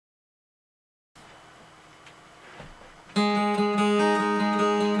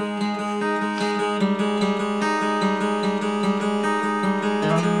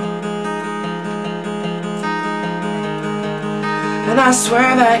I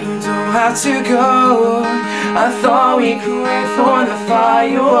swear that you don't have to go. I thought we could wait for the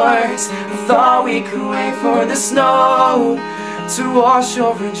fireworks. I thought we could wait for the snow to wash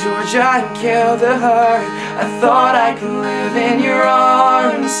over Georgia and kill the hurt. I thought I could live in your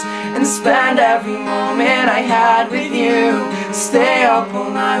arms and spend every moment I had with you. Stay up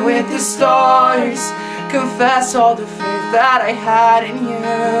all night with the stars, confess all the faith that I had in you,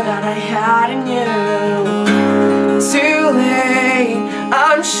 that I had in you. Too late,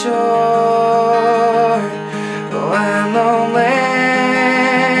 I'm sure, but I'm lonely.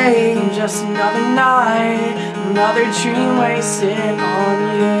 Just another night, another dream wasted on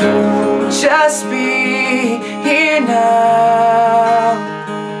you. Just be here now,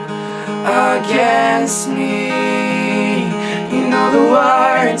 against me. You know the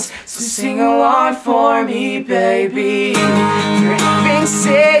words, so sing along for me, baby. For heaven's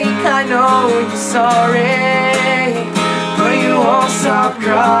sake, I know you're sorry, but you won't stop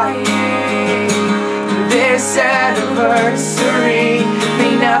crying. This anniversary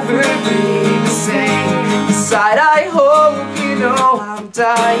may never be the same. Inside I hope you know I'm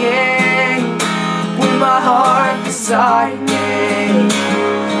dying, with my heart beside me.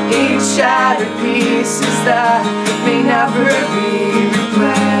 Each shattered pieces that may never be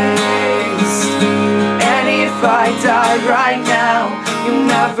replaced. And if I died right now, you'll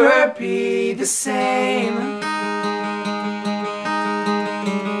never be the same.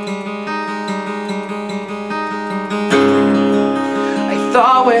 I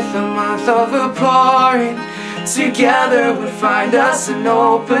thought with a month of apart, together would find us an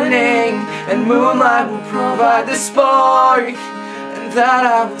opening, and moonlight would provide the spark, that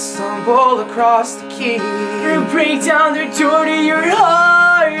I would stumble across the key and break down the door to your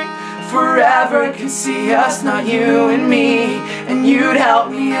heart. Forever could see us, not you and me, and you'd help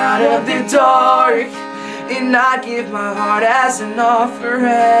me out of the dark, and I'd give my heart as an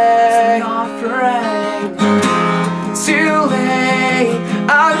offering. Too late,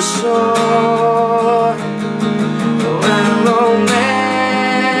 I'm sure, but I'm lonely.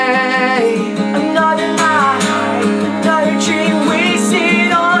 Another night, another dream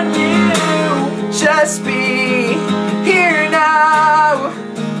wasted on you. Just be here now,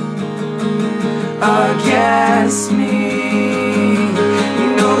 against me. You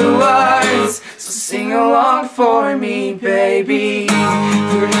know the words, so sing along for me, baby.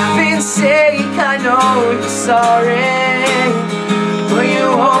 For heaven's sake, I know you're sorry, but you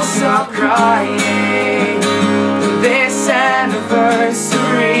won't stop crying. This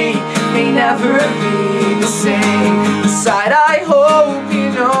anniversary may never be the same. Inside I hope you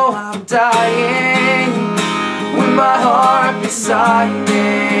know I'm dying, with my heart beside me.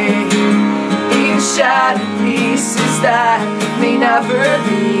 Each shattered pieces that may never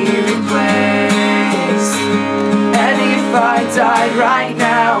be replaced. And if I died right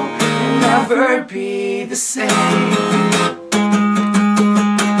now, you'll never be the same.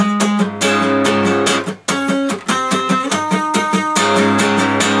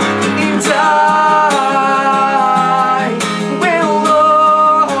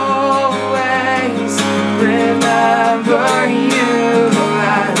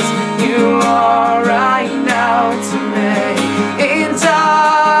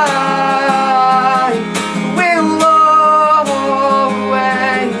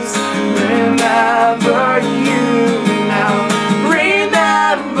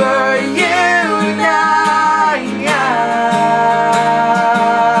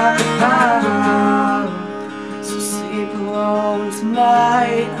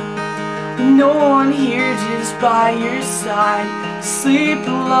 No one here just by your side. Sleep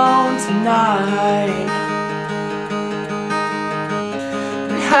alone tonight.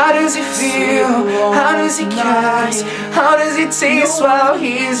 How does it feel? How does it kiss? How does it taste while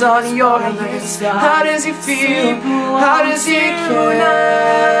he's on your lips? How does it feel? How does it kiss?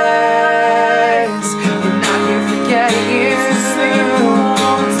 When I can forget you.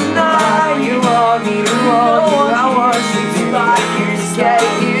 Tonight you want me to hold you. I want you to buy here to get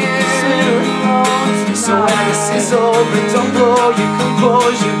you. So when this is over, don't blow your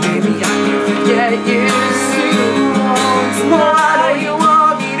composure, baby, I can't forget you. I know you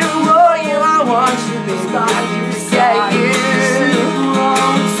want me to roll you, I want you, baby, I can't forget you.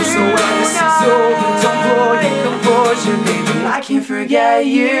 So when this is over, don't blow your composure, baby, I can't forget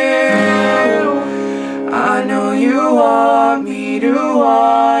you. I know you want me to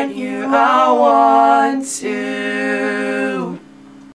want you, I want to.